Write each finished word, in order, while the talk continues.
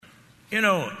You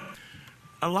know,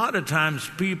 a lot of times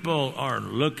people are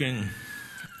looking,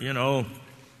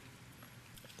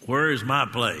 where is my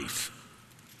place?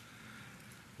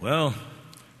 Well,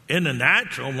 in the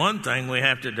natural, one thing we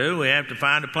have to do, we have to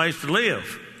find a place to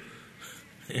live,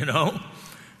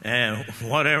 and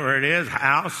whatever it is,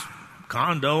 house,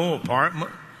 condo,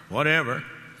 apartment, whatever.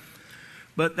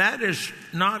 But that is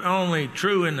not only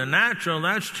true in the natural,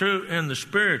 that's true in the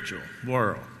spiritual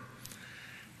world.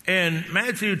 In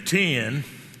Matthew 10,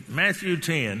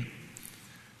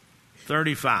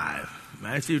 35.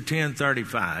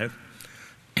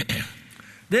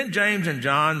 Then James and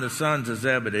John, the sons of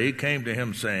Zebedee, came to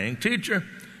him saying, "Teacher,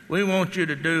 we want you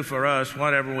to do for us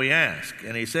whatever we ask."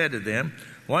 And he said to them,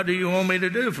 "What do you want me to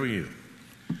do for you?"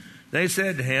 They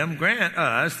said to him, "Grant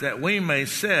us that we may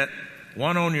sit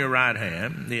one on your right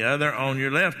hand, the other on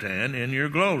your left hand in your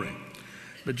glory."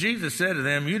 But Jesus said to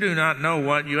them, "You do not know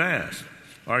what you ask.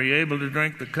 Are you able to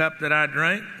drink the cup that I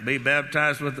drink, be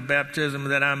baptized with the baptism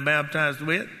that I'm baptized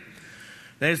with?"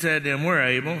 They said to him, "We're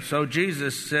able." So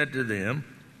Jesus said to them,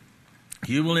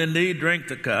 "You will indeed drink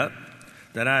the cup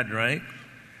that I drink,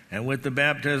 and with the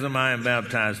baptism I am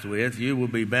baptized with, you will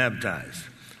be baptized.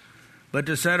 But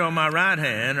to sit on my right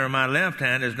hand or my left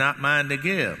hand is not mine to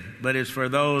give, but is for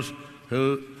those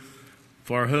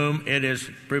for whom it is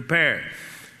prepared."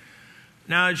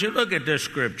 Now, as you look at this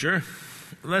scripture,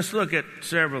 let's look at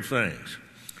several things.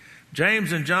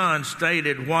 James and John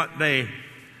stated what they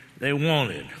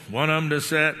wanted. One of them to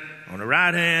sit on the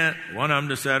right hand, one of them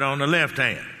to sit on the left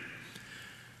hand.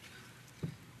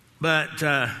 But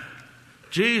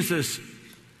Jesus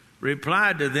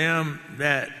replied to them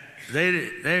that they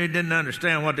didn't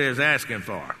understand what they was asking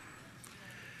for.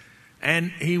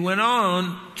 And he went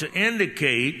on to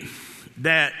indicate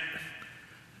that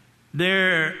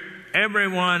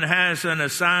everyone has an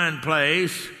assigned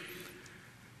place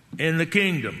in the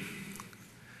kingdom.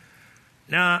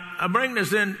 Now, I bring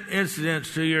this incident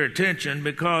to your attention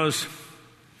because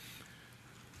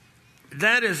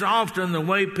that is often the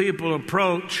way people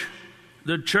approach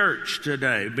the church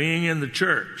today, being in the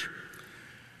church.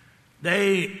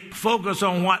 They focus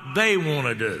on what they want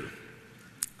to do.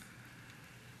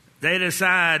 They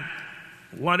decide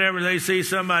whatever they see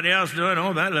somebody else doing,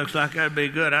 "Oh, that looks like that'd be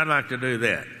good. I'd like to do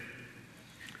that."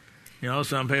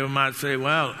 Some people might say,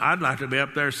 "Well, I'd like to be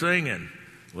up there singing."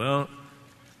 Well,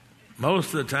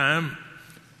 most of the time,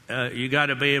 you got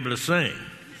to be able to sing.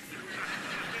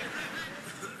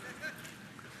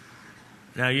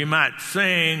 Now, you might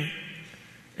sing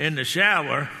in the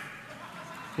shower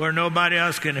where nobody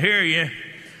else can hear you.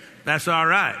 That's all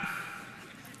right.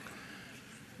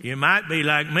 You might be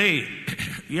like me.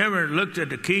 You ever looked at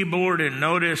the keyboard and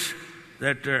noticed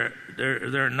that there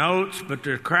are notes, but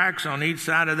there are cracks on each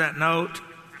side of that note?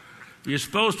 You're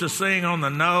supposed to sing on the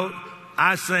note.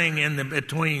 I sing in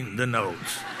between the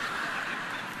notes.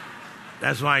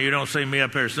 That's why you don't see me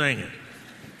up here singing.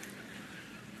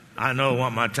 I know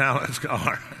what my talents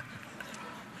are.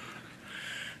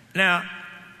 Now,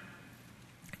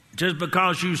 just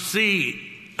because you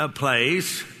see a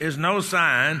place is no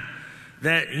sign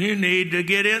that you need to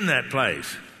get in that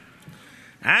place.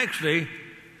 Actually,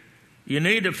 you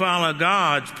need to follow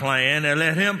God's plan and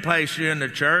let Him place you in the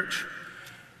church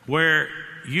where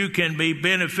you can be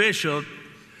beneficial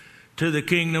to the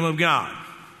kingdom of God.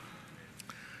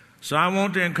 So I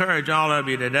want to encourage all of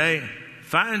you today,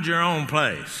 find your own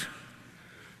place.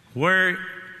 Where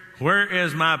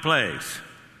is my place?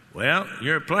 Well,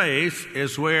 your place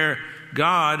is where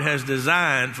God has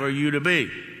designed for you to be.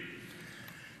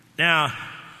 Now,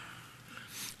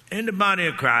 in the body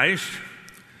of Christ,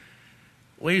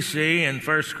 we see in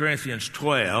 1 Corinthians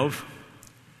 12,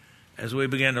 as we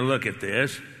begin to look at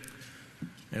this,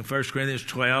 in 1 Corinthians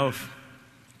 12,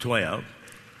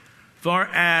 "For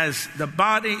as the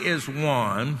body is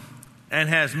one and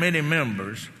has many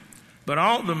members, but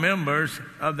all the members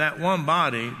of that one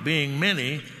body, being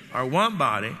many, are one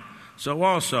body, so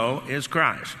also is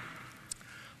Christ.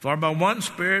 For by one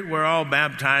Spirit we're all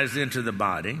baptized into the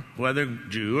body, whether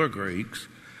Jew or Greeks,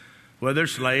 whether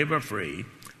slave or free,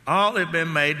 all have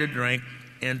been made to drink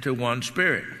into one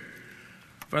Spirit.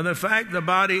 For the fact the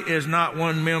body is not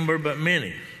one member but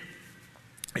many.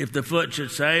 If the foot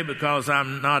should say, because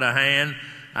I'm not a hand,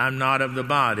 I'm not of the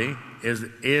body, is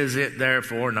it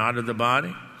therefore not of the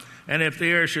body? And if the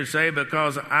ear should say,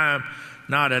 because I'm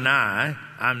not an eye,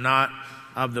 I'm not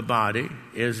of the body,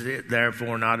 is it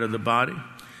therefore not of the body?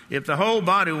 If the whole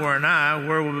body were an eye,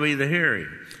 where would be the hearing?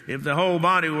 If the whole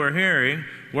body were hearing,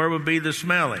 where would be the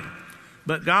smelling?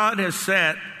 But God has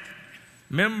set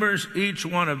members, each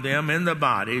one of them, in the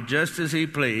body, just as He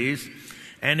pleased.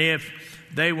 And if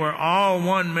they were all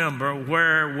one member,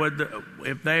 where would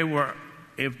if they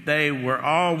were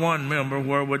all one member,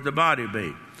 where would the body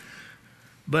be?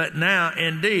 But now,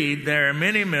 indeed, there are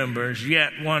many members,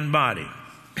 yet one body.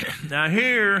 Now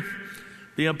here,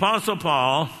 the Apostle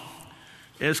Paul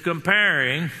is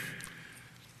comparing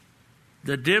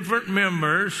the different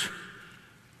members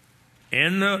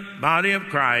in the body of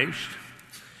Christ.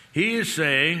 He is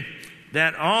saying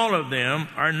that all of them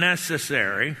are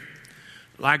necessary,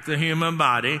 like the human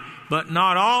body, but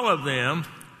not all of them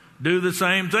do the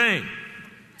same thing.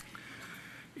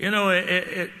 You know,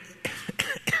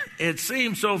 it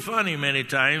seems so funny many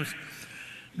times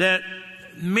that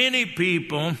many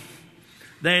people,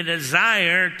 they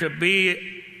desire to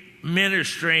be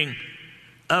ministering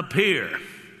up here.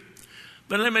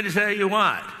 But let me tell you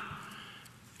what.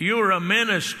 You're a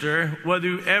minister whether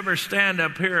you ever stand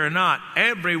up here or not.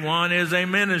 Everyone is a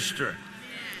minister.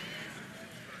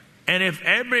 And if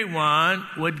everyone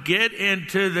would get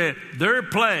into their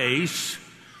place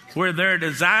where they're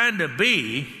designed to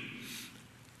be,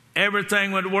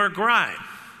 everything would work right.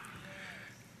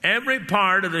 Every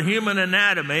part of the human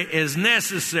anatomy is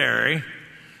necessary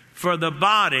for the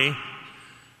body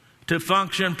to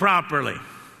function properly.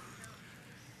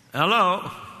 Hello?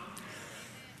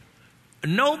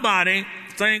 Nobody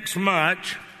thinks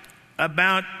much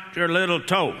about your little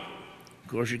toe. Of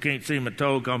course, you can't see my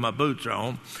toe because my boots are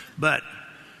on. But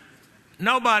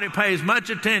nobody pays much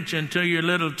attention to your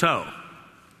little toe.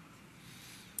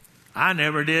 I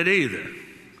never did either.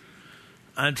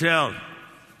 Until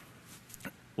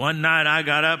one night I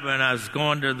got up and I was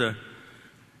going to the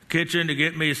kitchen to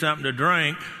get me something to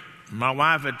drink. My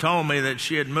wife had told me that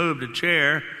she had moved a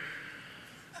chair.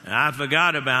 And I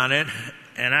forgot about it.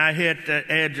 And I hit the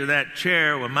edge of that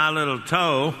chair with my little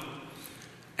toe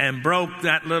and broke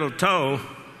that little toe.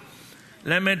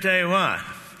 Let me tell you what.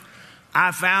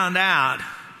 I found out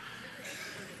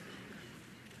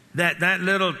that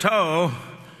little toe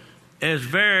is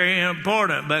very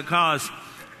important because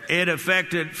it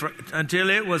affected, until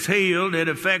it was healed, it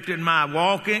affected my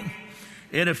walking.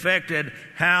 It affected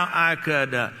how I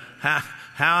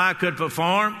could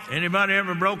perform. Anybody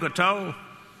ever broke a toe?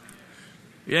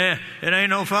 Yeah, it ain't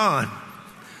no fun.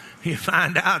 You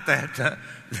find out that,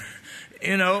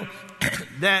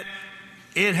 that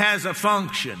it has a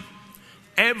function.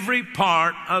 Every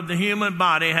part of the human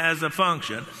body has a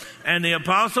function. And the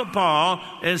Apostle Paul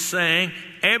is saying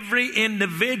every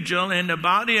individual in the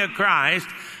body of Christ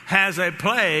has a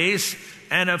place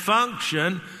and a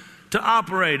function to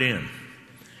operate in.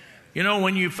 You know,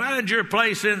 when you find your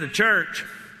place in the church,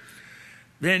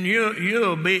 then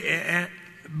you'll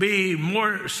be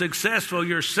more successful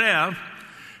yourself,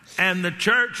 and the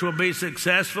church will be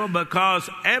successful because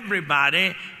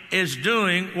everybody is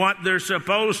doing what they're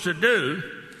supposed to do.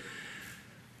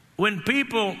 When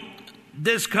people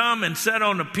just come and sit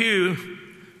on the pew,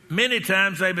 many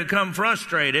times they become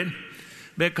frustrated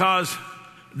because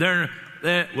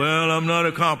well, I'm not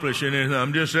accomplishing anything.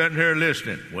 I'm just sitting here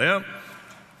listening. Well,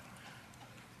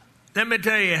 let me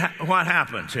tell you what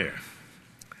happens here.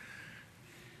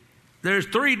 There's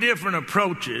three different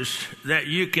approaches that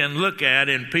you can look at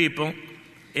in people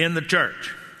in the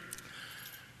church.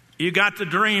 You got the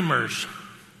dreamers.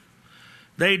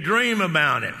 They dream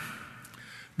about it.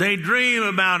 They dream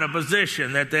about a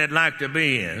position that they'd like to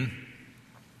be in.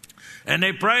 And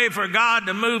they pray for God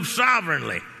to move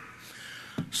sovereignly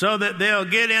so that they'll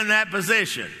get in that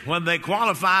position, whether they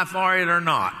qualify for it or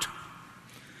not.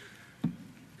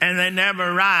 And they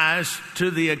never rise to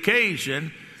the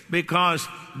occasion because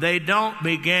they don't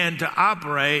begin to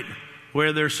operate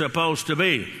where they're supposed to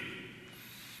be.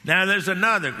 Now there's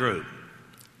another group.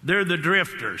 They're the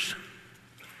drifters.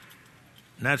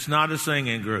 That's not a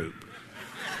singing group.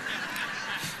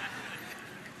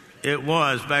 It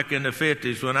was back in the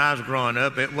 50s when I was growing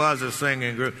up. It was a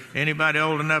singing group. Anybody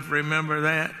old enough to remember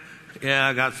that? Yeah,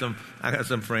 I got some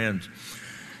friends.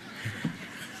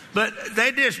 But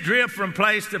they just drift from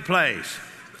place to place.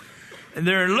 And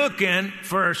they're looking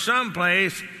for some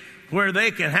place where they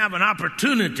can have an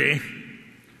opportunity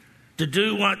to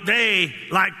do what they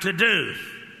like to do.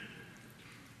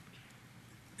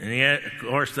 And yet, of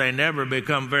course, they never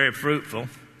become very fruitful.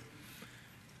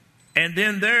 And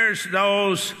then there's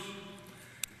those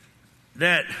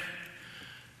that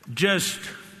just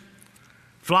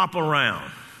flop around.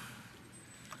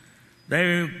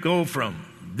 They go from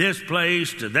this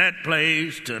place to that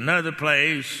place to another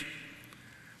place,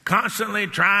 constantly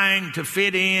trying to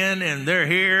fit in, and they're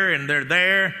here and they're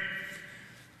there.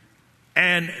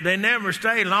 And they never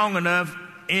stay long enough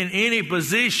in any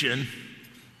position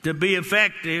to be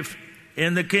effective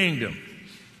in the kingdom.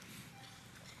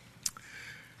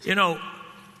 You know,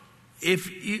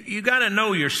 if you got to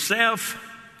know yourself,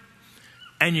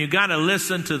 and you got to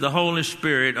listen to the Holy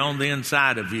Spirit on the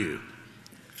inside of you.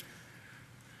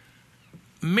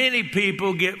 Many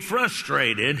people get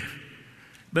frustrated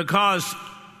because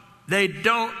they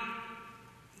don't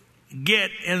get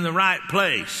in the right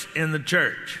place in the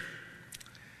church.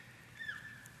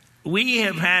 We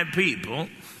have had people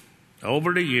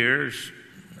over the years,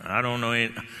 I don't know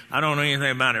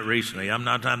anything about it recently. I'm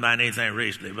not talking about anything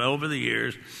recently, but over the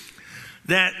years,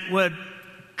 that would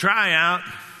try out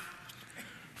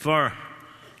for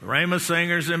Rhema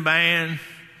singers and band,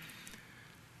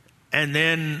 and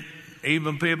then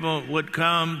even people would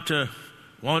come to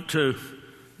want to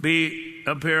be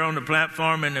up here on the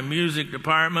platform in the music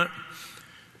department,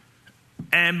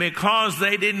 and because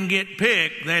they didn't get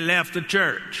picked, they left the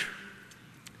church.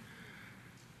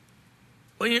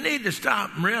 Well, you need to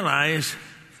stop and realize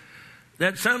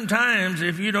that sometimes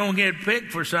if you don't get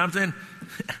picked for something,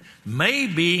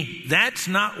 maybe that's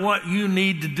not what you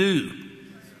need to do.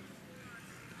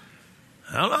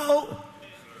 Hello?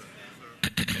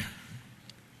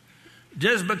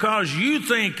 Just because you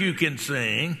think you can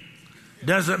sing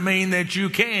doesn't mean that you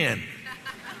can.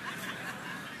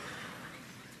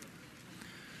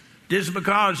 Just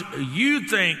because you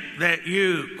think that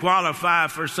you qualify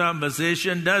for some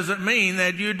position doesn't mean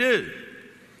that you do.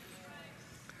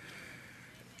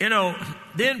 You know,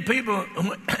 then people,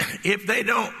 if they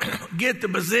don't get the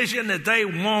position that they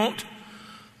want,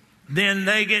 then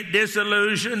they get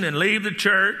disillusioned and leave the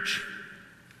church.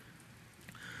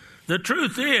 The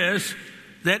truth is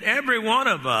that every one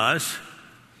of us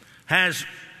has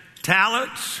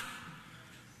talents.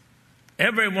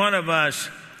 Every one of us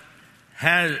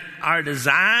are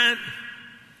designed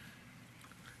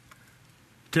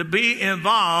to be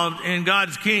involved in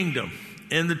God's kingdom,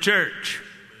 in the church.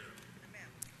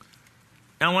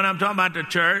 Now, when I'm talking about the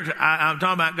church, I'm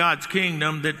talking about God's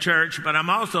kingdom, the church, but I'm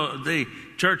also the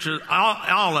church.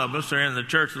 All of us are in the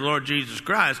church of the Lord Jesus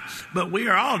Christ, but we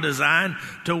are all designed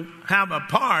to have a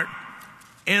part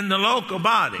in the local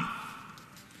body.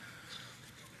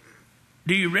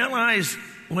 Do you realize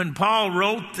when Paul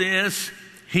wrote this,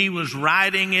 he was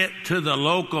writing it to the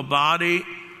local body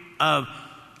of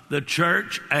the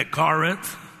church at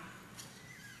Corinth?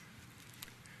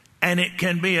 And it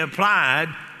can be applied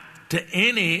to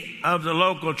any of the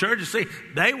local churches. See,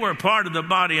 they were part of the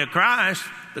body of Christ,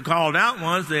 the called out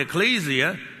ones, the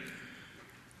ecclesia.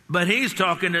 But he's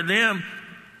talking to them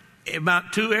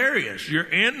about two areas. You're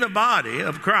in the body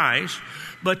of Christ,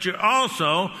 but you're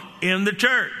also in the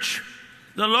church,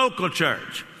 the local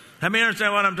church. Let me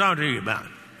understand what I'm talking to you about.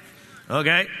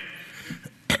 Okay?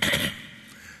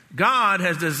 God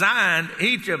has designed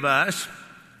each of us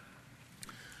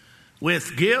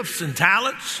with gifts and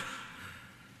talents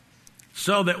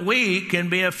so that we can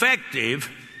be effective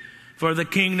for the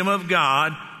kingdom of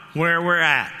God where we're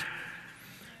at.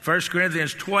 1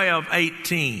 Corinthians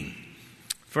 12:18.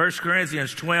 1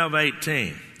 Corinthians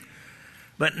 12:18.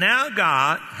 But now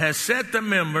God has set the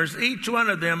members, each one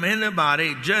of them in the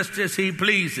body, just as he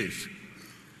pleases.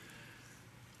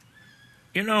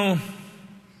 You know,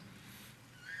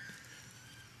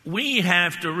 we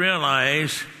have to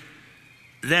realize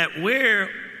that we're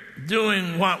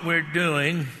doing what we're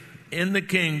doing in the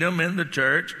kingdom, in the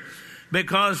church,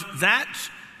 because that's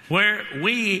where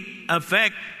we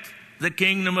affect the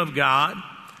kingdom of God.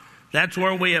 That's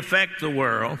where we affect the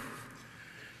world.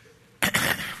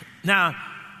 Now,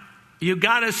 you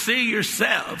got to see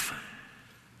yourself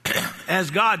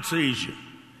as God sees you.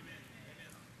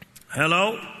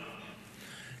 Hello?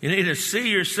 You need to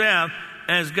see yourself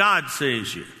as God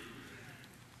sees you.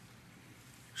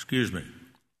 Excuse me.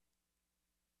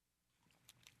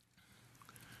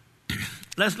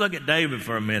 Let's look at David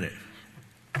for a minute.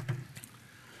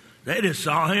 They just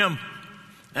saw him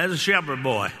as a shepherd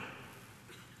boy.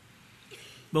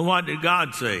 But what did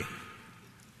God see?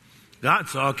 God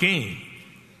saw a king.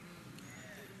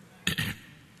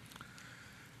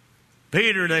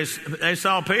 Peter, they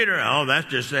saw Peter. Oh,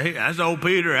 that's old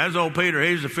Peter. That's old Peter.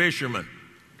 He's a fisherman.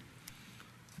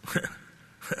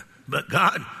 But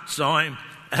God saw him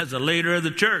as a leader of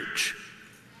the church.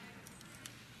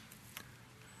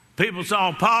 People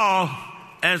saw Paul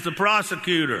as the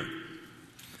prosecutor.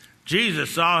 Jesus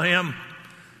saw him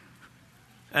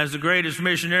as the greatest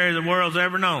missionary the world's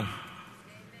ever known.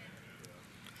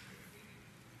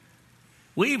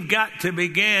 We've got to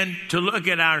begin to look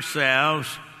at ourselves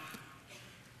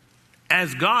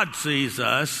as God sees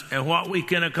us and what we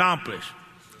can accomplish.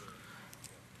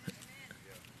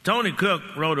 Tony Cook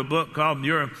wrote a book called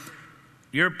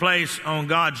Your Place on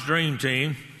God's Dream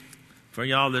Team. For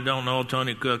y'all that don't know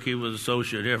Tony Cook, he was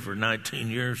associate here for 19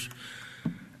 years.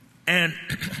 And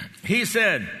he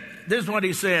said, this is what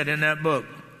he said in that book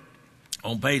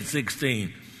on page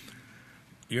 16,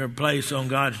 your place on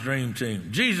God's dream team.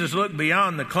 Jesus looked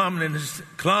beyond the clumsiness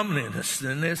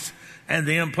and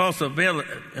the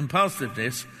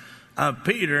impulsiveness of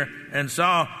Peter and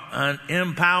saw an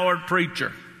empowered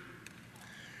preacher.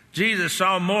 Jesus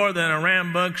saw more than a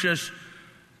rambunctious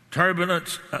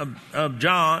turbulence of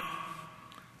John.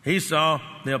 He saw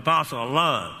the apostle of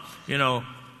love. You know,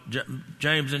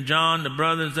 James and John, the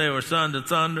brothers, they were sons of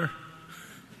thunder.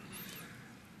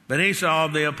 But he saw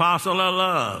the apostle of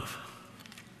love.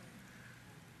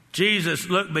 Jesus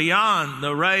looked beyond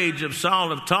the rage of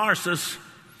Saul of Tarsus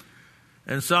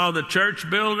and saw the church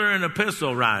builder and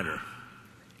epistle writer.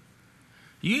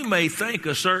 You may think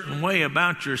a certain way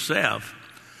about yourself,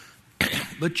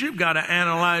 but you've got to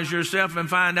analyze yourself and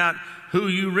find out who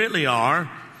you really are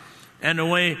and the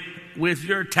way with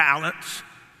your talents.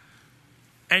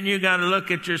 And you got to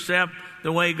look at yourself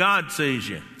the way God sees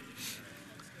you.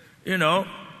 You know,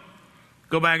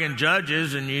 go back in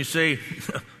Judges and you see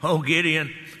old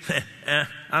Gideon.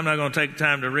 I'm not going to take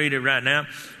time to read it right now.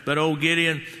 But old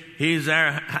Gideon, he's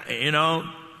there, you know,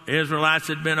 Israelites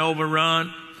had been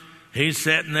overrun. He's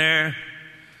sitting there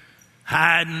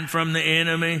hiding from the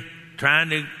enemy,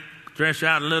 trying to thresh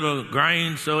out a little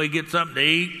grain so he gets something to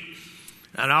eat.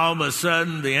 And all of a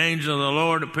sudden, the angel of the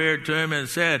Lord appeared to him and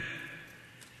said,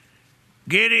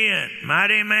 Gideon,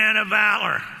 mighty man of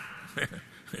valor.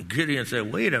 Gideon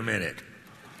said, wait a minute.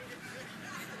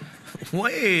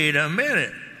 Wait a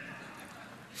minute.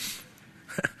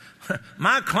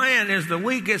 My clan is the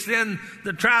weakest in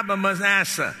the tribe of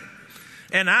Manasseh,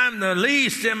 and I'm the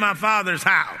least in my father's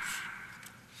house.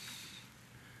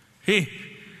 He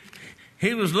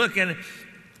was looking,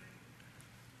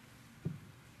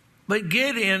 but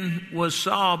Gideon was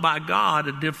saw by God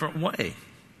a different way.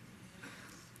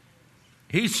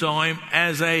 He saw him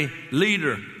as a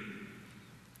leader.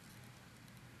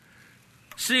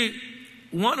 See,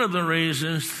 one of the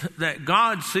reasons that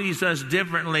God sees us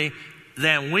differently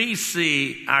than we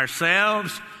see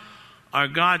ourselves, or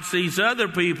God sees other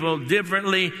people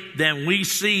differently than we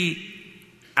see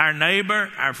our neighbor,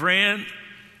 our friend,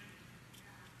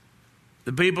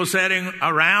 the people sitting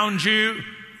around you.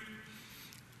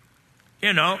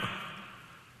 You know,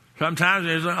 sometimes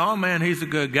it's like, oh man, he's a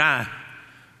good guy.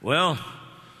 Well,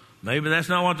 maybe that's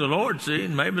not what the Lord sees.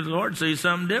 Maybe the Lord sees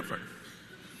something different.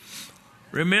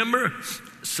 Remember,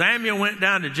 Samuel went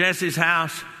down to Jesse's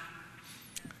house,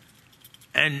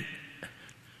 and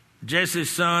Jesse's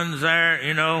son's there,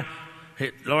 you know.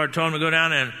 The Lord told him to go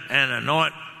down and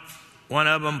anoint one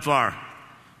of them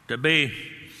to be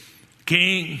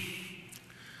king.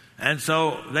 And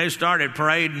so they started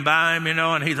parading by him, you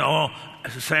know, and he thought,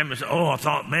 Samuel said, I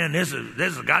thought, man, this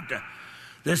has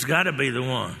got to be the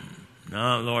one.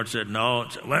 No, the Lord said, no.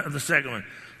 Well, the second one,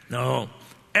 no.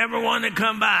 Everyone that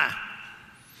come by.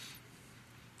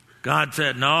 God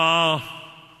said, no.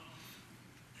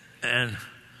 And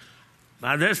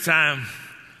by this time,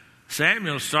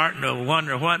 Samuel's starting to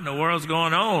wonder what in the world's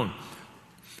going on.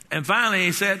 And finally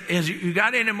he said, you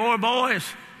got any more boys?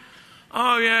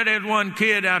 Oh, yeah, there's one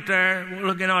kid out there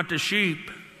looking at the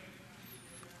sheep.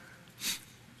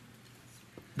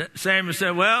 Samuel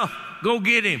said, well, go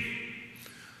get him.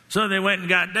 So they went and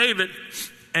got David.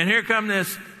 And here come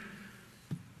this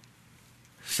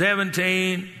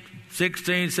 16,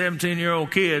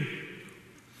 17-year-old kid.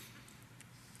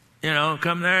 You know,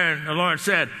 come there, and the Lord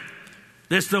said,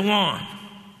 this the one.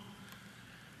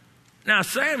 Now,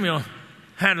 Samuel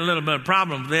had a little bit of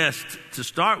problem with this to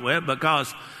start with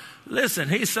because, listen,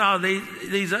 he saw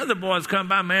these other boys come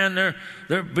by, man,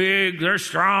 they're big, they're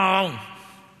strong.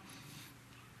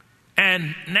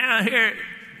 And now here,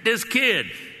 this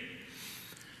kid.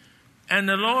 And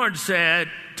the Lord said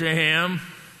to him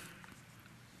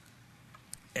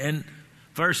in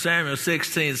 1 Samuel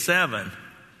 16:7,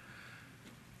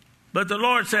 but the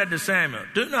Lord said to Samuel,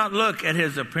 do not look at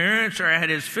his appearance or at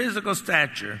his physical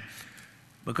stature,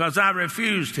 because I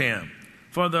refused him.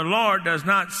 For the Lord does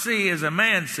not see as a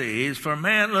man sees, for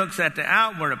man looks at the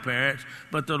outward appearance,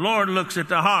 but the Lord looks at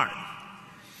the heart.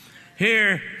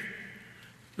 Here,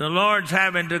 the Lord's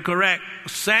having to correct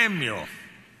Samuel,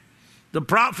 the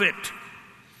prophet.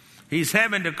 He's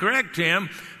having to correct him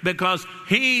because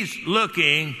he's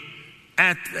looking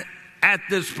at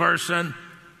this person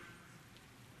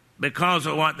because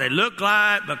of what they look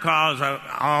like, because of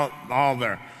all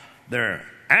their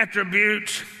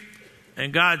attributes.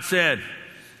 And God said,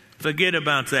 forget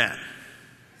about that.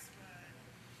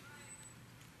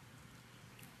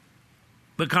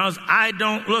 Because I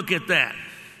don't look at that.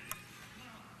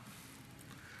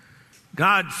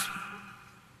 God's,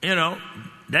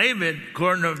 David,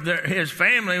 according to his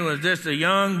family, was just a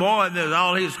young boy that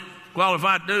all he's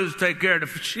qualified to do is take care of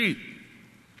the sheep.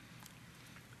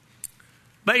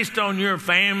 Based on your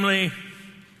family,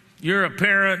 your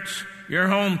appearance, your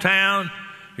hometown,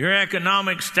 your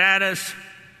economic status,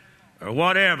 or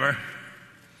whatever,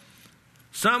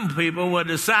 some people will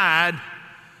decide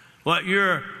what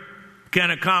you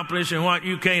can accomplish and what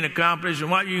you can't accomplish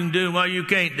and what you can do and what you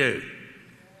can't do.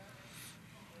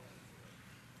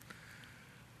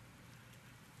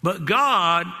 But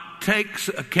God takes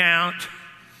account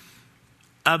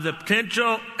of the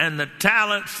potential and the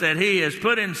talents that He has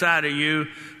put inside of you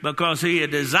because He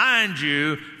had designed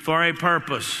you for a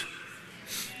purpose.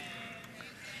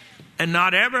 And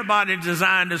not everybody's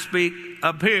designed to speak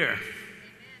up here.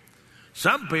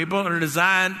 Some people are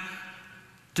designed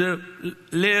to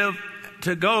live,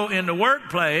 to go in the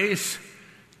workplace,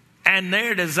 and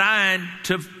they're designed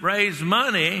to raise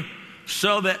money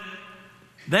so that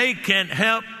they can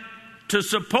help to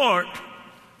support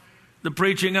the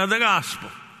preaching of the gospel.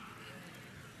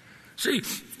 See,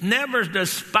 never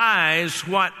despise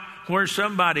where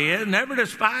somebody is. Never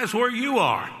despise where you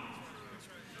are.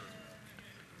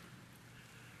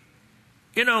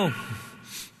 You know,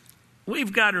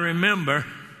 we've got to remember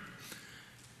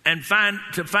and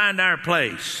find our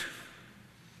place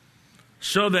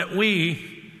so that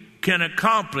we can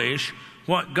accomplish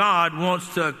what God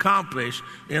wants to accomplish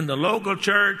in the local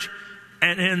church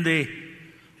and in the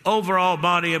overall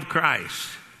body of Christ.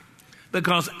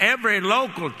 Because every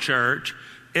local church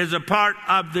is a part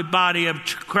of the body of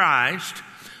Christ.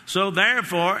 So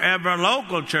therefore, every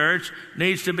local church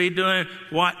needs to be doing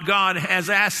what God has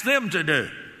asked them to do.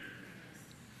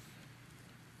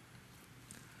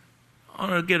 I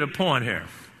want to get a point here.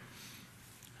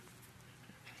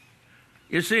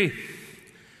 You see,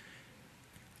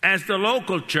 as the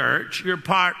local church, you're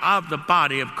part of the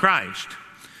body of Christ.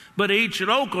 But each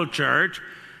local church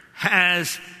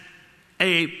has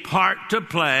a part to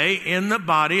play in the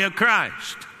body of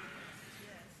Christ.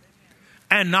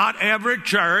 And not every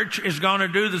church is going to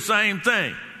do the same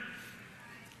thing.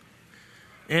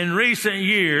 In recent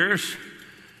years,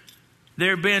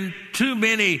 there have been too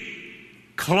many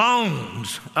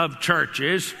clones of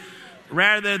churches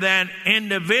rather than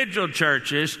individual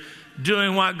churches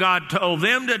doing what God told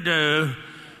them to do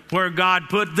where God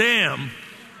put them.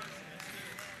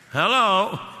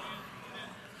 Hello?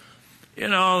 You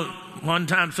know, one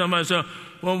time somebody said,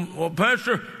 well,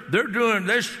 Pastor, they're doing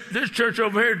this church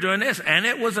over here doing this, and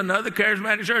it was another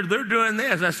charismatic church. They're doing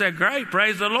this. I said, great,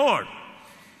 praise the Lord.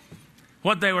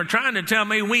 What they were trying to tell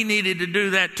me, we needed to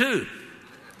do that too.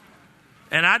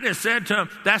 And I just said to them,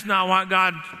 that's not what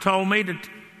God told me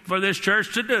for this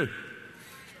church to do.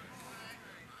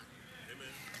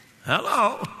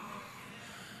 Hello?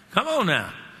 Come on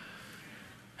now.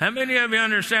 How many of you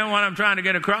understand what I'm trying to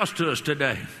get across to us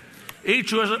today?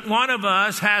 Each one of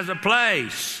us has a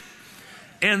place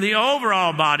in the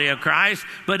overall body of Christ,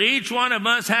 but each one of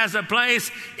us has a place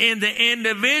in the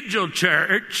individual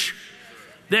church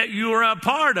that you are a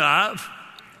part of.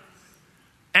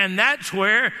 And that's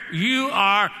where you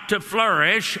are to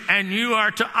flourish and you are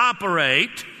to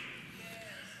operate.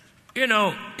 You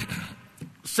know,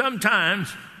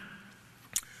 sometimes,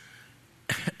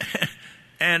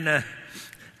 and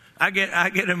I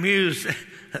get amused,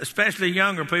 especially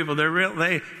younger people. They're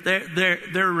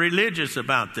religious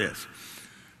about this.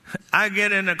 I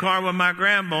get in the car with my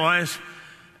grandboys,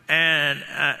 and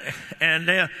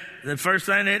the first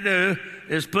thing they do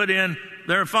is put in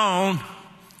their phone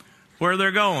where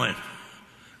they're going.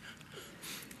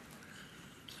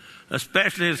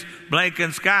 Especially it's Blake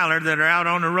and Skylar that are out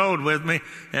on the road with me,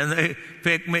 and they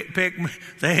pick me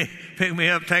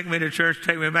up, take me to church,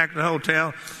 take me back to the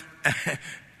hotel,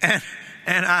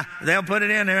 and they'll put it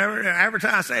in there every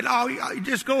time. I say, "Oh, you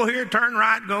just go here, turn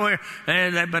right, go here,"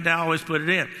 but they always put it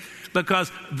in because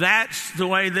that's the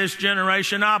way this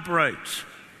generation operates.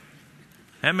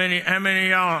 How many of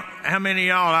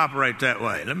y'all operate that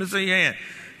way? Let me see your hand.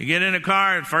 You get in the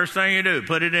car, and first thing you do,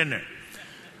 put it in there.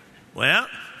 Well,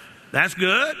 that's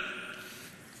good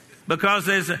because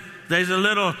there's a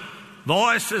little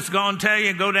voice that's going to tell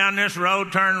you, go down this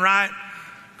road, turn right,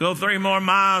 go 3 more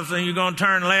miles, and you're going to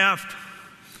turn left.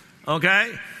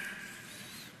 Okay?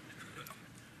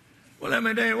 Well, let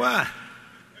me tell you why.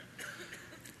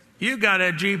 You got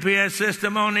a GPS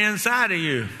system on the inside of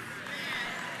you.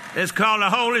 It's called the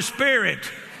Holy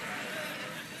Spirit.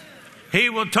 He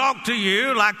will talk to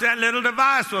you like that little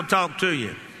device will talk to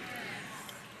you.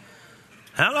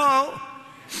 Hello?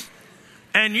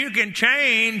 And you can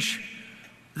change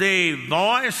the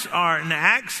voice or an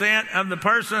accent of the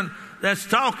person that's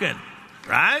talking,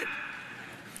 right?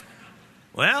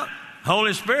 Well,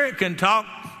 Holy Spirit can talk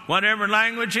whatever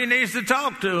language he needs to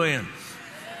talk to in.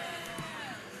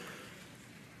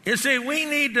 You see, we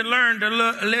need to learn to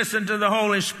listen to the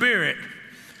Holy Spirit,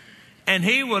 and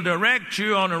he will direct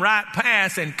you on the right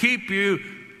path and keep you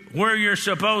where you're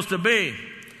supposed to be.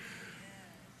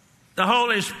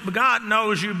 God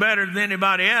knows you better than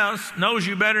anybody else, knows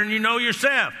you better than you know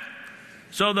yourself.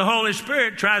 So the Holy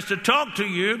Spirit tries to talk to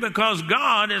you because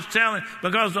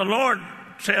because the Lord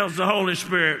tells the Holy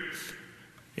Spirit.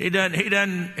 He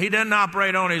doesn't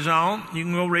operate on his own. You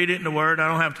can go read it in the Word. I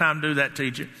don't have time to do that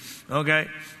teaching. Okay?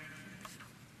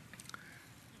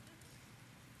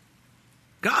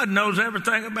 God knows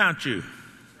everything about you.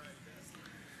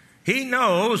 He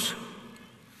knows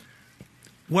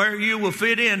where you will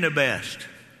fit in the best.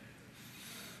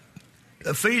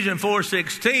 Ephesians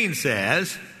 4:16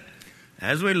 says,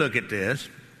 as we look at this,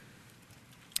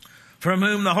 from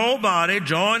whom the whole body,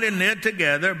 joined and knit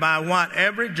together by what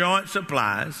every joint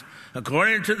supplies,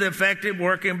 according to the effective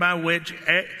working by which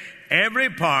every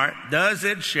part does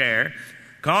its share,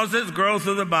 causes growth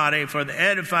of the body for the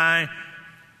edifying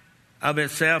of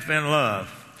itself in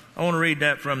love. I want to read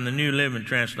that from the New Living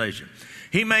Translation.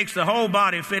 He makes the whole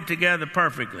body fit together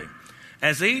perfectly.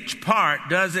 As each part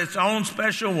does its own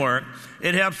special work,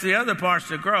 it helps the other parts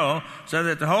to grow so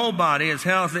that the whole body is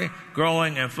healthy,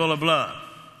 growing, and full of love.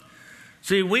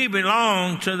 See, we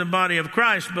belong to the body of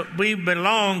Christ, but we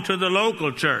belong to the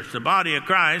local church. The body of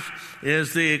Christ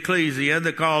is the ecclesia,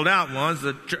 the called out ones,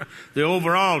 the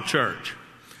overall church.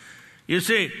 You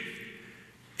see,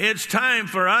 it's time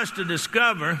for us to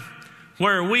discover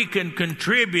where we can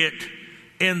contribute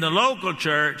in the local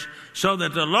church so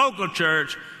that the local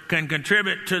church can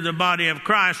contribute to the body of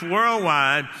Christ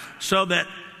worldwide so that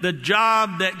the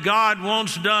job that God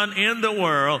wants done in the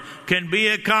world can be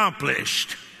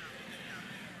accomplished.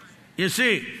 You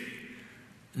see,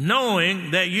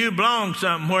 knowing that you belong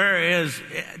somewhere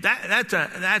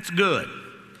that's good.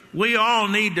 We all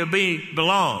need to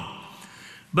belong.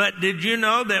 But did you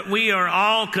know that we are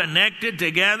all connected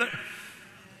together?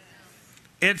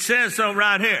 It says so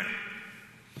right here.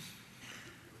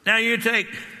 Now you take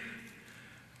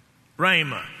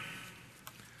Rhema.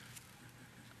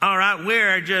 All right,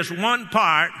 we're just one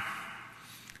part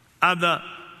of the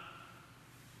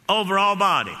overall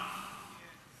body.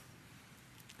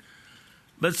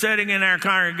 But sitting in our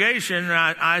congregation,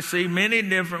 I see many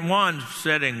different ones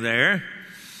sitting there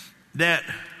that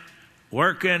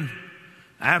work in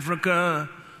Africa,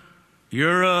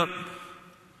 Europe,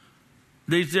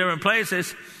 these different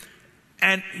places.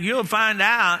 And you'll find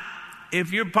out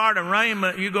if you're part of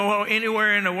Rhema, you go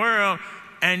anywhere in the world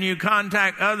and you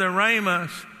contact other Rhemas,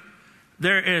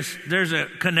 there's a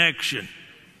connection.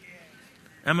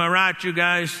 Am I right, you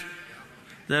guys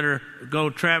that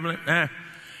go traveling?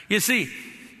 You see,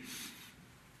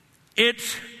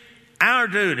 it's our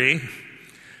duty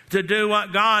to do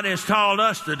what God has told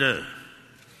us to do.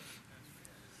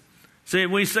 See,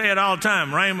 we say it all the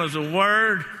time. Rhema's a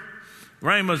word,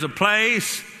 Rhema's a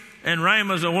place, and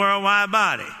Rhema's a worldwide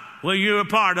body. Well, you're a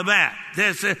part of that.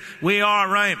 We are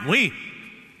Rhema.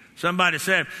 Somebody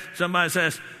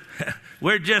says,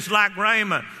 we're just like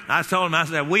Rhema. I told him, I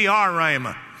said, we are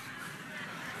Rhema.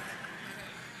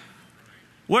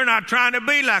 We're not trying to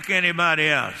be like anybody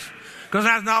else because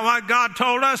that's not what God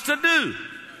told us to do.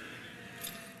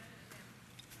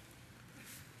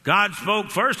 God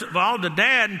spoke first of all to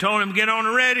Dad and told him to get on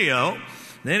the radio.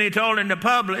 Then he told him to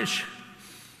publish.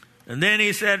 And then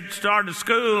he said start a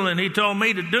school, and he told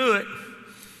me to do it.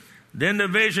 Then the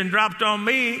vision dropped on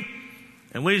me,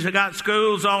 and we got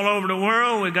schools all over the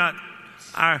world. We got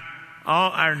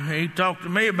he talked to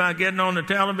me about getting on the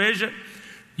television.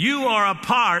 You are a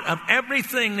part of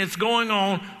everything that's going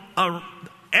on.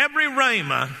 Every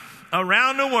Rhema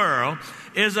around the world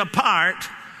is a part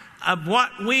of what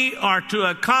we are to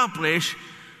accomplish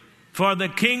for the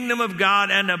kingdom of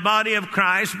God and the body of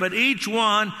Christ. But each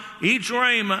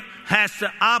Rhema has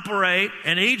to operate,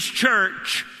 and each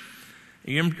church,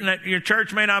 your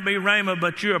church may not be Rhema,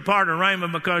 but you're a part of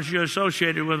Rhema because you're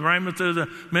associated with Rhema through the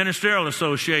Ministerial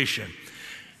Association.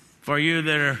 For you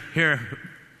that are here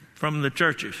from the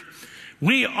churches,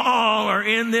 we all are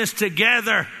in this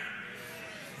together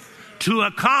to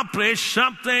accomplish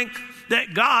something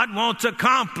that God wants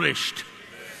accomplished.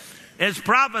 It's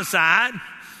prophesied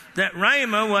that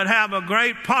Rhema would have a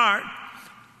great part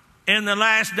in the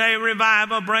last day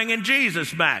revival bringing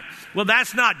Jesus back. Well,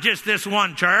 that's not just this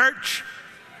one church.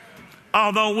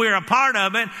 Although we're a part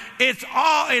of it,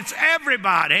 it's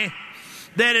everybody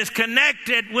that is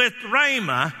connected with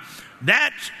Rhema.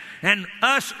 And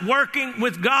us working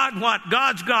with God, what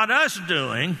God's got us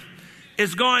doing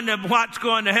is what's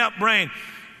going to help bring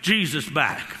Jesus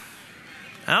back.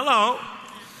 Hello.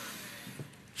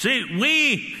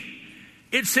 See,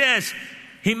 it says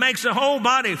he makes the whole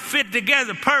body fit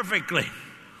together perfectly.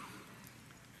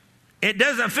 It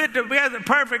doesn't fit together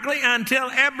perfectly until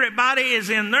everybody is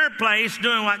in their place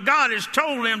doing what God has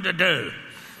told them to do.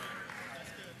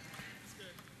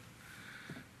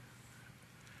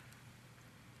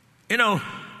 You know,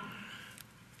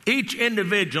 each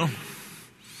individual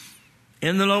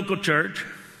in the local church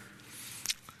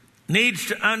needs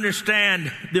to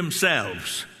understand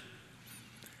themselves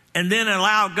and then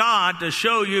allow God to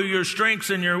show you your strengths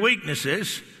and your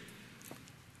weaknesses.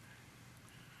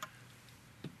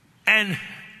 And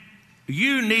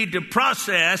you need to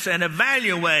process and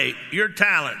evaluate your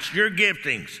talents, your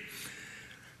giftings,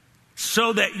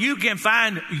 so that you can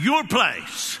find your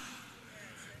place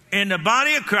in the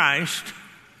body of Christ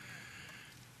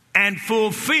and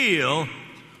fulfill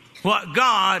what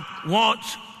God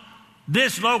wants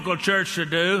this local church to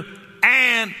do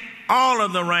and all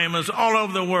of the Rhemas all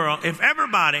over the world. If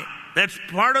everybody that's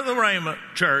part of the Rhema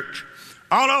church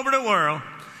all over the world,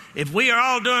 if we are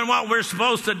all doing what we're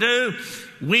supposed to do,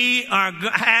 we are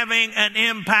having an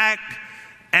impact,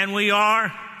 and we are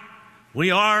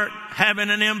having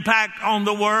an impact on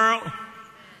the world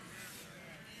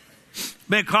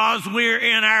because we're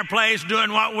in our place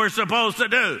doing what we're supposed to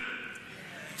do.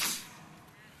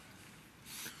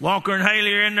 Walker and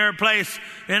Haley are in their place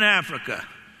in Africa.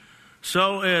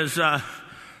 So is I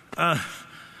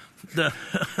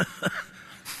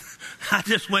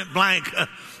just went blank.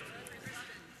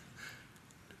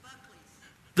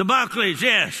 The Buckleys,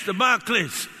 yes, the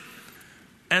Buckleys.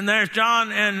 And there's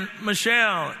John and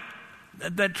Michelle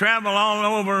that travel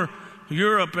all over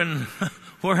Europe and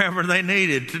wherever they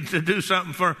needed to do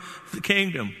something for the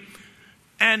kingdom.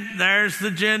 And there's the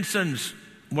Jensens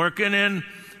working in,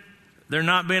 they're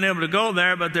not being able to go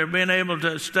there, but they're being able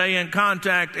to stay in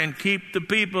contact and keep the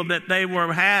people that they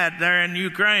had there in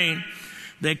Ukraine.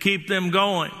 They keep them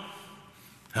going.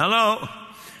 Hello.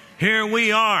 Here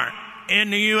we are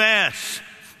in the U.S.,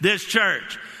 this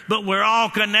church, but we're all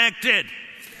connected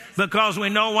because we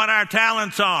know what our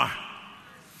talents are.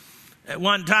 At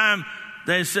one time,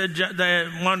 they said,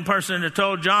 one person had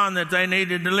told John that they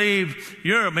needed to leave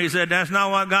Europe. He said, that's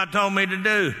not what God told me to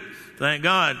do. Thank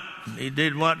God he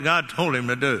did what God told him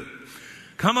to do.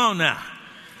 Come on now.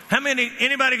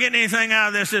 Anybody getting anything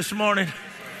out of this morning?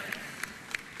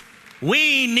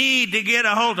 We need to get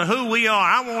a hold of who we are.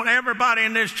 I want everybody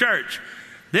in this church,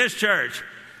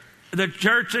 the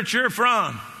church that you're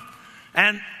from,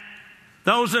 and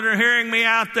those that are hearing me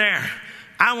out there,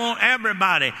 I want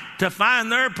everybody to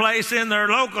find their place in their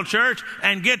local church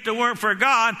and get to work for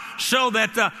God so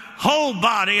that the whole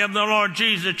body of the Lord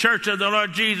Jesus, the church of the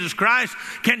Lord Jesus Christ,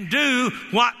 can do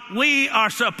what we are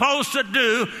supposed to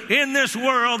do in this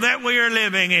world that we are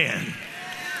living in.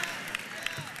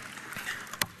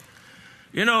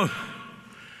 You know,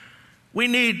 we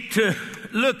need to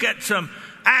look at some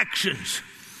actions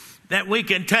that we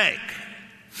can take.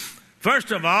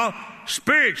 First of all,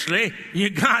 spiritually, you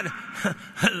got to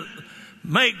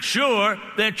make sure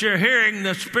that you're hearing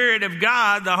the Spirit of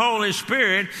God, the Holy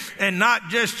Spirit, and not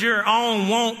just your own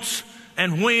wants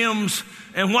and whims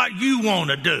and what you want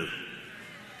to do.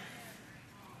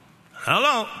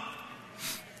 Hello?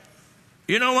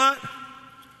 You know what?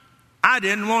 I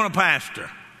didn't want a pastor.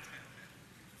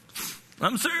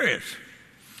 I'm serious.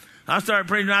 I started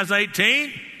preaching when I was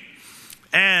 18,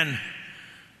 and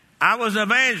I was an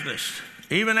evangelist.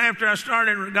 Even after I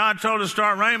started, God told us to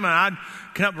start Rhema, I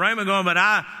kept Rhema going, but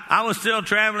I was still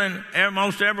traveling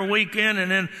almost every weekend, and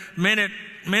then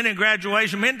minute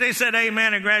graduation, minute they said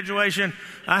amen at graduation,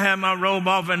 I had my robe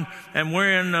off, and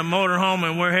we're in the motorhome,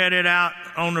 and we're headed out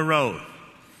on the road.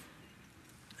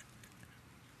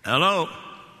 Hello?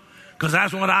 Because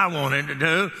that's what I wanted to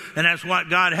do, and that's what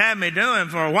God had me doing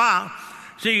for a while.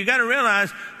 See, you got to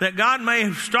realize that God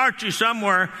may start you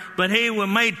somewhere, but He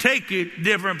may take you to a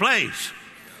different place.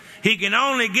 He can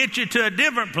only get you to a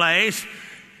different place.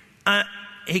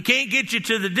 He can't get you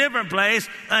to the different place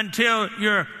until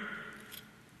you're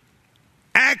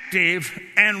active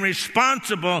and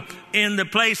responsible in the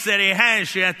place that He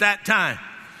has you at that time.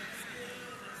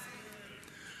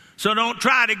 So don't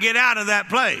try to get out of that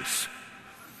place.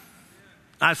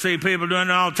 I see people doing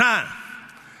it all the time.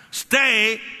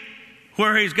 Stay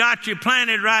where He's got you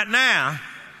planted right now.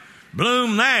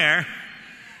 Bloom there.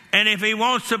 And if He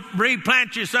wants to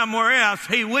replant you somewhere else,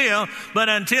 He will. But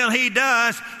until He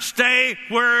does, stay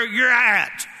where you're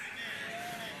at.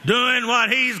 Doing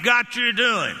what He's got you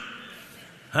doing.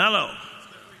 Hello.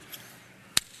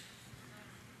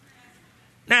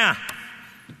 Now,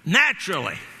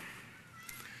 naturally.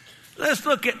 Let's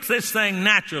look at this thing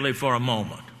naturally for a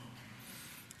moment.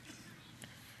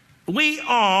 We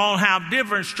all have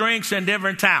different strengths and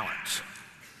different talents,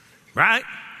 right?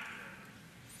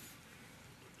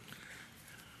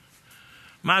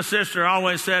 My sister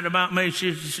always said about me,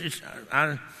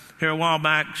 I hear a while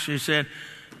back, she said,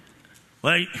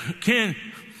 well, Ken,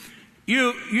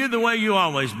 you're the way you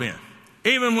always been.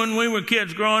 Even when we were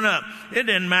kids growing up, it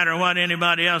didn't matter what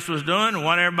anybody else was doing or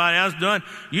what everybody else was doing.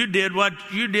 You did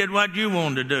what you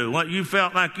wanted to do, what you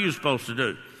felt like you were supposed to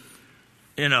do.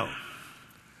 You know,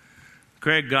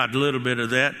 Craig got a little bit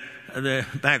of that.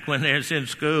 Back when they was in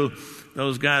school,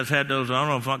 those guys had those, I don't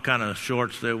know what kind of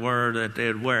shorts they were that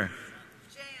they'd wear.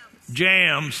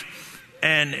 Jams.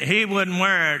 And he wouldn't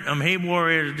wear it. He wore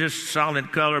it just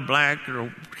solid color, black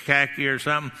or khaki or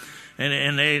something.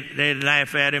 And they'd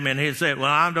laugh at him, and he'd say, well,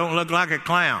 I don't look like a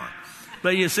clown.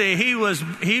 But you see, he was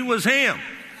him.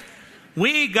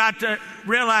 We got to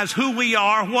realize who we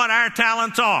are, what our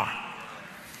talents are.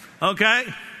 Okay?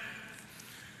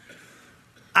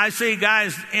 I see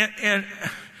guys when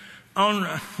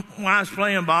I was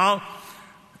playing ball,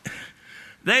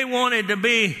 they wanted to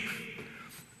be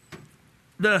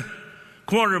the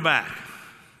quarterback.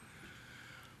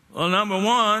 Well, number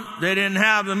one, they didn't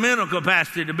have the mental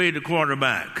capacity to be the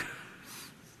quarterback.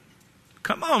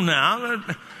 Come on now.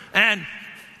 And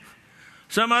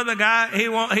some other guy, he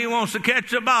wants to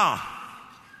catch the ball.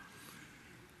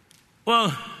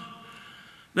 Well,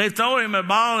 they throw him a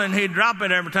ball and he'd drop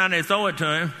it every time they throw it to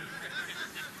him.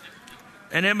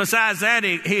 And then besides that,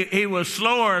 he was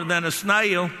slower than a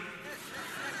snail.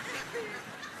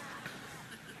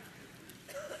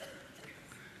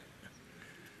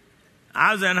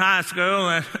 I was in high school,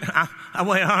 and I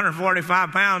weighed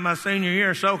 145 pounds my senior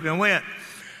year soaking wet.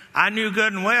 I knew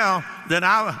good and well that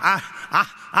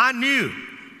I knew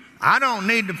I don't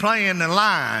need to play in the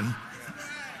line.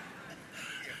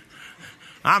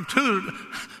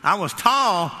 I was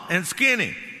tall and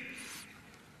skinny,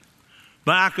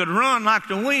 but I could run like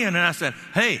the wind. And I said,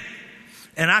 hey,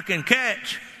 and I can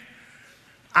catch.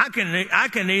 I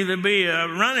can either be a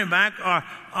running back or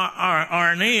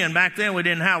an end. Back then we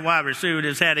didn't have wide receiver, we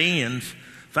just had ends.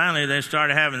 Finally they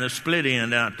started having the split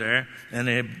end out there, and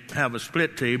they have a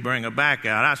split T, bring a back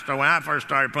out. When I first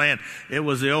started playing, it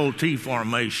was the old T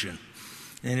formation.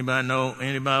 Anybody old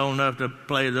enough to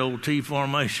play the old T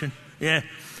formation? Yeah.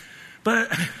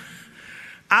 But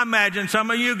I imagine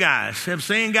some of you guys have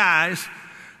seen guys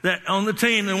that on the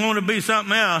team that want to be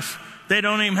something else. They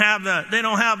don't have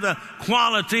the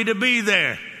quality to be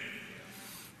there.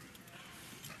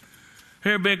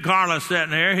 Here, big Carlos sitting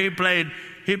there. He played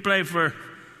for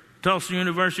Tulsa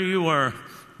University. You were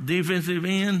defensive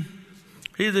end.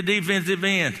 He's a defensive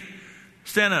end.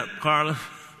 Stand up, Carlos.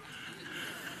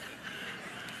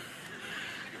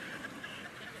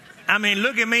 I mean,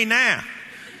 look at me now.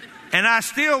 And I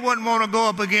still wouldn't want to go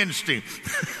up against him.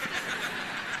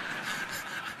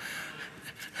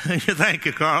 Thank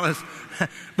you, Carlos.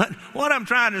 But what I'm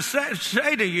trying to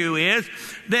say to you is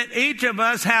that each of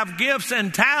us have gifts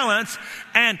and talents,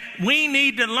 and we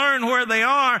need to learn where they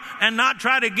are and not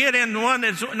try to get in one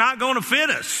that's not going to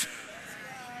fit us.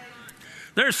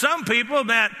 There's some people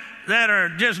that are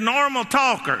just normal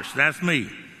talkers. That's me.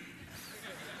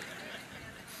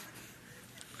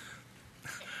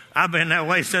 I've been that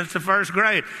way since the first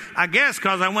grade. I guess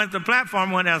because I went to the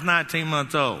platform when I was 19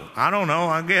 months old. I don't know,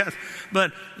 I guess.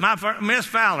 But Miss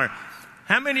Fowler,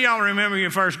 how many of y'all remember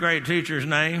your first grade teacher's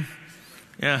name?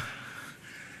 Yeah.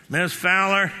 Miss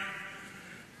Fowler,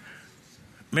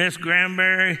 Miss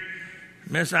Granberry,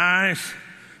 Miss Ice,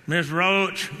 Miss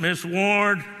Roach, Miss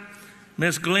Ward,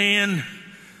 Miss Glenn.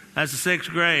 That's the sixth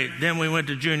grade. Then we went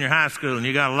to junior high school, and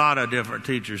you got a lot of different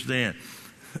teachers then.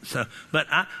 But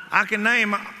I can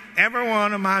name every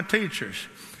one of my teachers.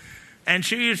 And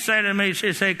she used to say to me,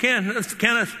 she'd say,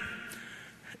 Kenneth,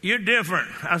 you're different.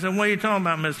 I said, what are you talking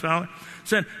about, Miss Fowler?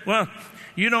 Said, well,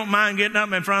 you don't mind getting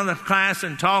up in front of the class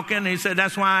and talking. He said,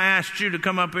 that's why I asked you to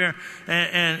come up here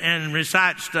and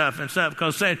recite stuff and stuff.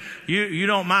 Because said, you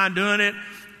don't mind doing it,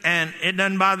 and it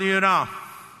doesn't bother you at all.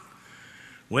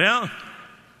 Well,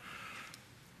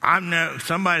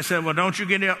 somebody said, well, don't you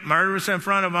get murderous in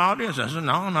front of an audience? I said,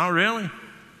 no, not really.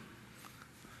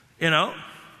 You know.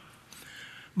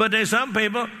 But there's some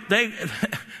people,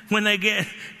 when they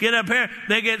get up here,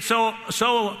 they get so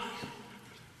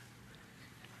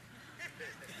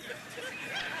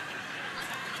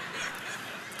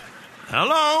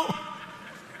hello.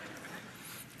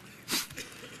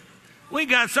 We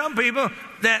got some people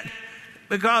that,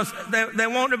 because they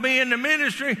want to be in the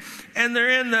ministry and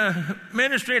they're in the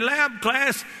ministry lab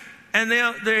class, and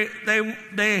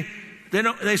they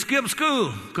skip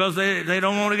school because they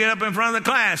don't want to get up in front of the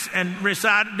class and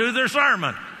do their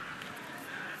sermon.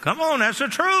 Come on, that's the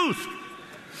truth.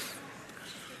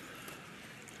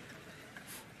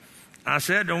 I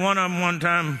said to one of them one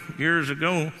time years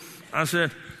ago, I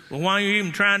said, well, why are you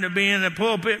even trying to be in the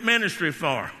pulpit ministry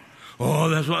for? Oh,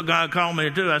 that's what God called me to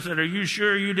do. I said, are you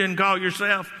sure you didn't call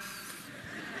yourself?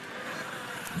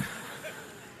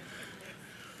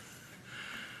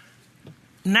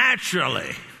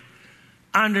 Naturally,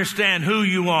 understand who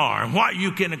you are and what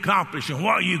you can accomplish and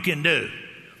what you can do.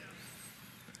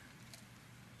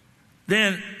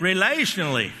 Then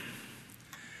relationally,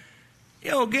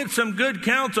 get some good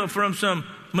counsel from some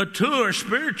mature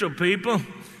spiritual people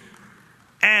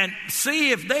and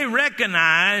see if they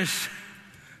recognize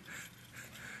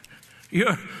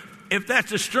if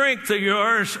that's a strength of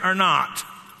yours or not.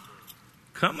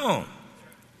 Come on.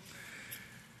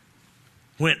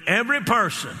 When every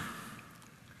person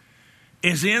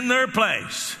is in their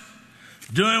place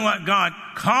doing what God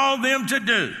called them to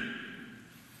do,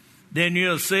 then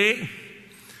you'll see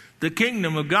the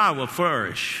kingdom of God will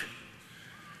flourish.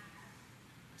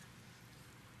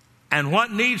 And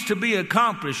what needs to be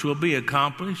accomplished will be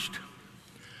accomplished.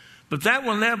 But that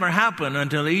will never happen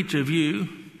until each of you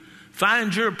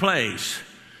finds your place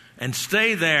and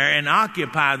stay there and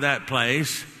occupy that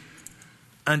place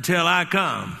until I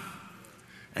come.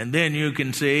 And then you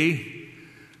can see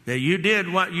that you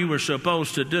did what you were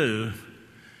supposed to do,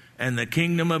 and the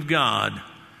kingdom of God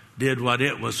did what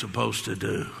it was supposed to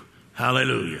do.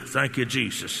 Hallelujah. Thank you,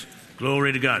 Jesus.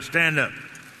 Glory to God. Stand up.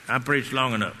 I preached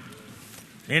long enough.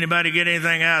 Anybody get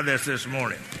anything out of this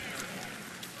morning?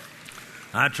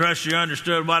 I trust you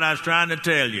understood what I was trying to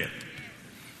tell you.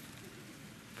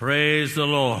 Praise the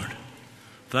Lord.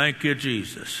 Thank you,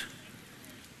 Jesus.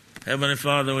 Heavenly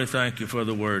Father, we thank you for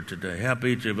the word today. Help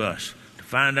each of us to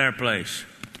find our place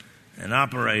and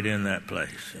operate in that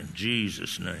place. In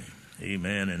Jesus' name,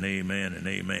 amen and amen and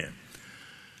amen.